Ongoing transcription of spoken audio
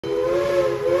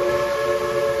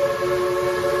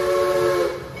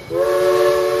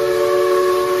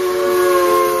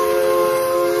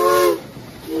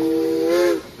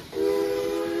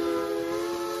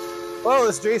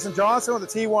this is Jason Johnson with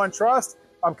the T1 Trust.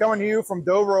 I'm coming to you from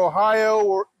Dover, Ohio.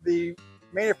 We're the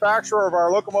manufacturer of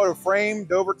our locomotive frame,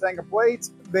 Dover Tank and Plate.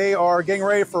 They are getting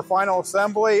ready for final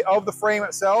assembly of the frame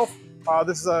itself.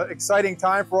 This is an exciting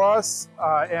time for us,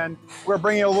 and we're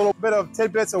bringing you a little bit of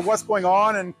tidbits of what's going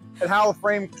on and how the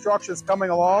frame construction is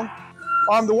coming along.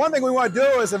 The one thing we want to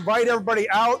do is invite everybody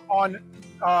out on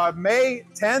May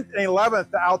 10th and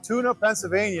 11th to Altoona,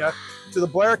 Pennsylvania, to the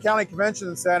Blair County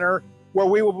Convention Center, where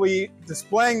we will be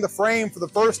displaying the frame for the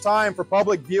first time for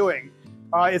public viewing.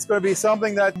 It's going to be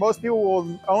something that most people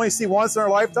will only see once in their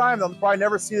lifetime. They'll probably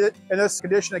never see it in this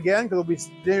condition again, because we'll be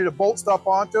continuing to bolt stuff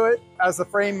onto it as the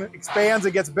frame expands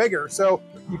and gets bigger. So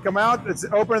you come out, it's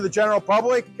open to the general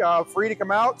public, free to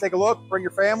come out, take a look, bring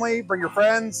your family, bring your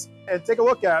friends, and take a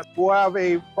look at it. We'll have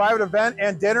a private event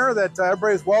and dinner that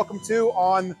everybody is welcome to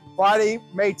on Friday,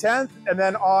 May 10th, and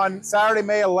then on Saturday,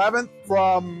 May 11th,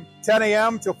 from 10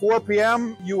 a.m. to 4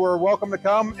 p.m. You are welcome to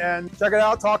come and check it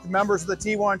out, talk to members of the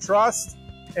T1 Trust,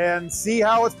 and see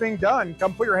how it's being done.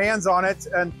 Come put your hands on it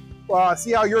and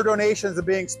see how your donations are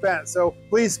being spent. So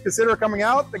please consider coming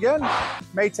out again,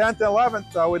 May 10th and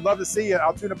 11th. We'd love to see you in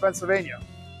Altoona, Pennsylvania.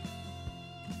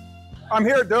 I'm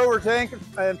here at Dover Tank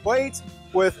and Plate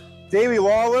with Davey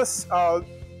Lawless,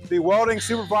 the welding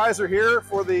supervisor here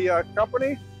for the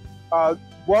company,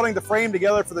 welding the frame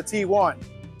together for the T1.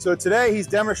 So today he's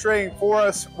demonstrating for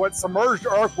us what submerged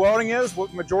arc welding is,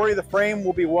 what majority of the frame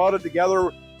will be welded together,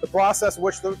 the process in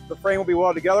which the frame will be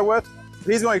welded together with.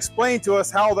 He's going to explain to us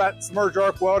how that submerged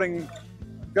arc welding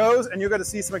goes, and you're going to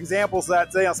see some examples of that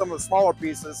today on some of the smaller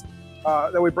pieces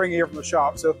that we bring here from the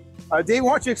shop. So Dave,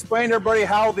 why don't you explain to everybody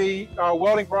how the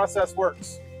welding process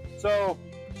works? So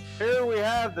here we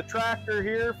have the tractor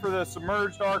here for the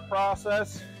submerged arc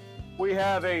process. We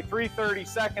have a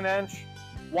 3/32 inch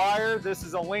wire. This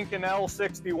is a Lincoln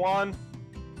L61.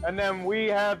 And then we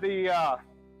have the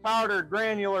powdered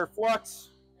granular flux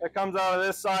that comes out of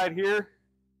this side here.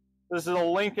 This is a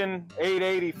Lincoln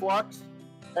 880 flux.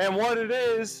 And what it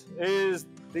is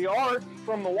the arc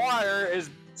from the wire is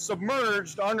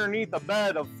submerged underneath a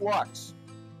bed of flux.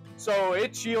 So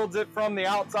it shields it from the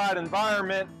outside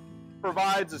environment,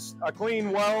 provides a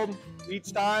clean weld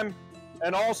each time.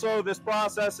 And also this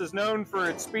process is known for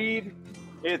its speed.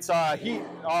 It's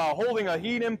holding a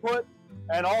heat input,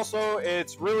 and also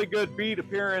it's really good bead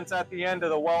appearance at the end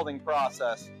of the welding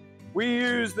process. We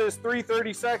use this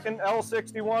 3/32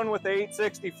 L61 with the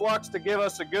 860 flux to give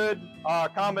us a good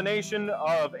combination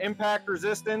of impact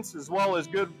resistance, as well as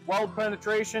good weld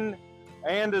penetration,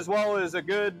 and as well as a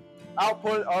good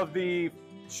output of the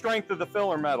strength of the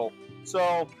filler metal.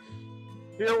 So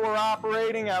here we're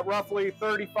operating at roughly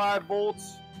 35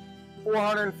 volts,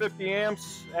 450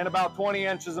 amps, and about 20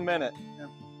 inches a minute.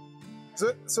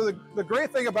 Yeah. So the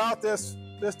great thing about this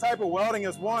type of welding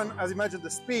is, one, as you mentioned,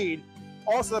 the speed,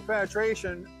 also the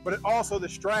penetration, but also the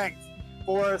strength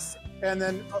for us. And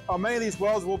then many of these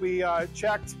welds will be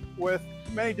checked with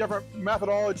many different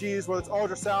methodologies, whether it's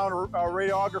ultrasound or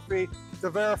radiography,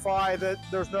 to verify that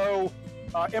there's no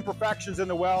imperfections in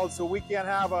the weld. So we can't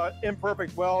have an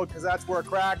imperfect weld, because that's where a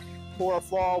crack or a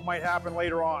flaw might happen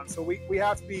later on. So we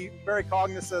have to be very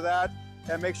cognizant of that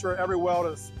and make sure every weld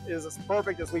is as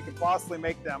perfect as we can possibly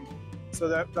make them, so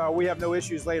that we have no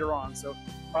issues later on. So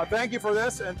thank you for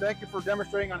this, and thank you for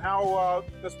demonstrating on how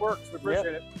this works. We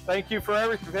appreciate it. Thank you for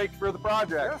everything. Thank you for the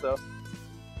project. Yeah. So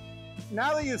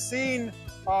now that you've seen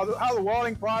how the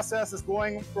welding process is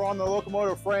going on the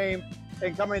locomotive frame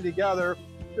and coming together,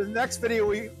 the next video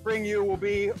we bring you will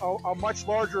be a much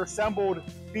larger assembled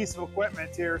piece of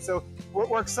equipment here. So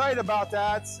we're excited about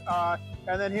that.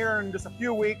 And then here in just a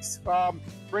few weeks,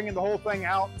 bringing the whole thing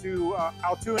out to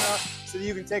Altoona, so that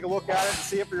you can take a look at it and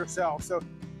see it for yourself. So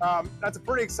that's a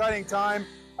pretty exciting time.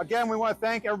 Again, we want to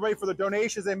thank everybody for the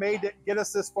donations they made to get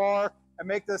us this far and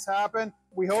make this happen.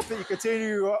 We hope that you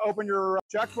continue to open your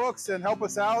checkbooks and help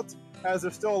us out, as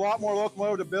there's still a lot more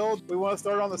locomotive to build. We want to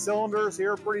start on the cylinders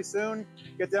here pretty soon,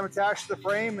 get them attached to the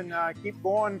frame, and keep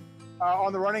going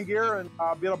on the running gear, and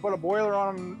be able to put a boiler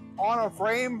on a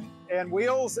frame and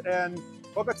wheels and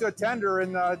hook it to a tender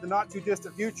in the not too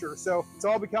distant future. So it's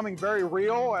all becoming very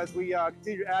real as we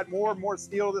continue to add more and more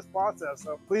steel to this process.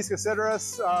 So please consider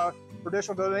us for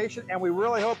additional donation, and we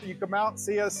really hope that you come out and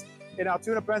see us in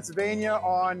Altoona, Pennsylvania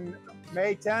on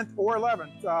May 10th or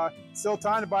 11th. Still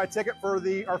time to buy a ticket for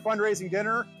our fundraising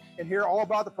dinner and hear all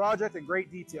about the project in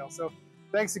great detail. So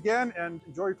thanks again, and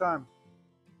enjoy your time.